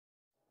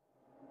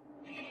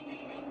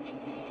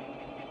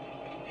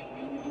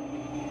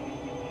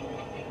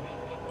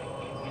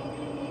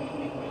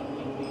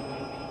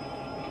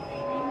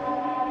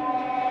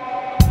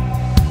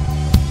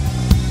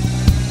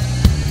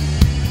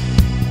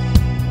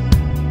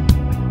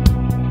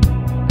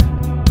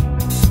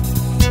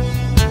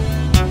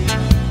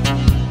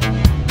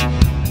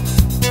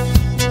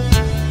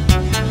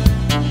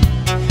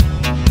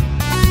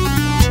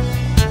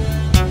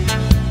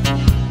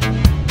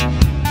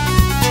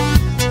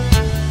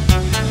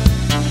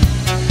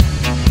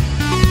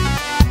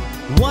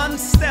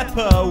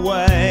step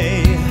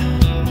away.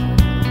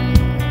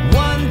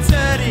 One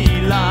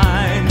dirty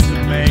line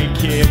to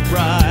make it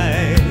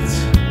right.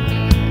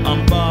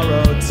 On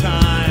borrowed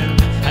time,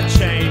 I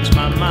changed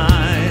my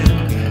mind.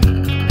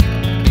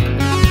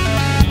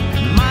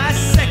 My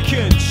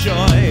second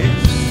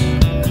choice,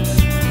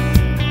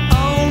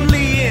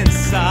 only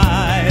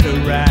inside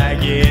a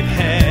ragged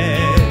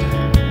head.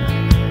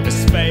 A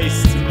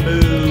space to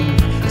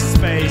move, a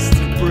space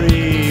to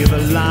breathe,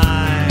 a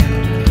line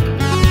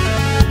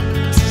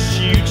to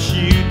shoot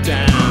you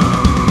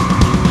down.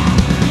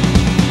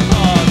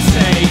 Or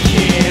take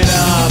it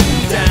up,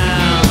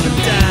 down,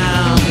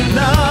 down, and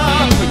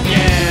up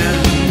again.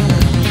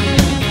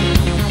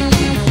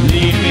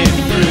 Lead me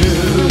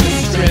through the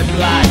strip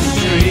light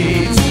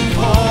streets,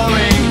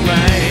 pouring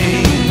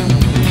rain.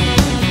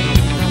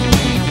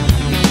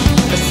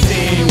 A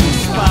single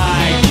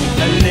spike,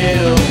 a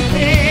little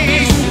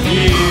piece of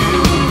you.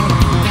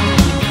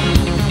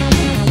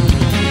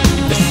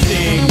 A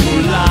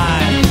single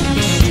life, a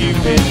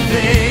stupid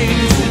thing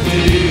to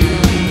do.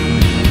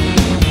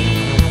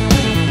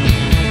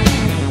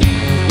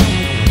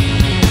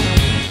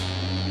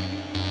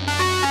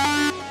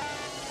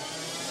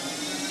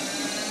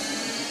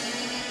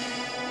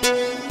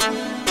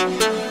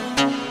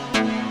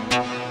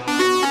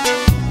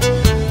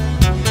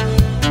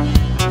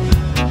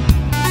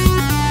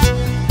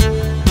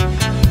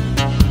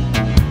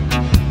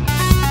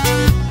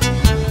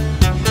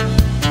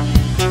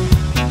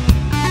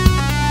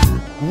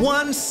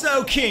 One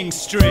soaking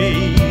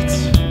street,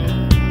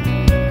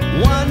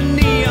 one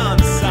neon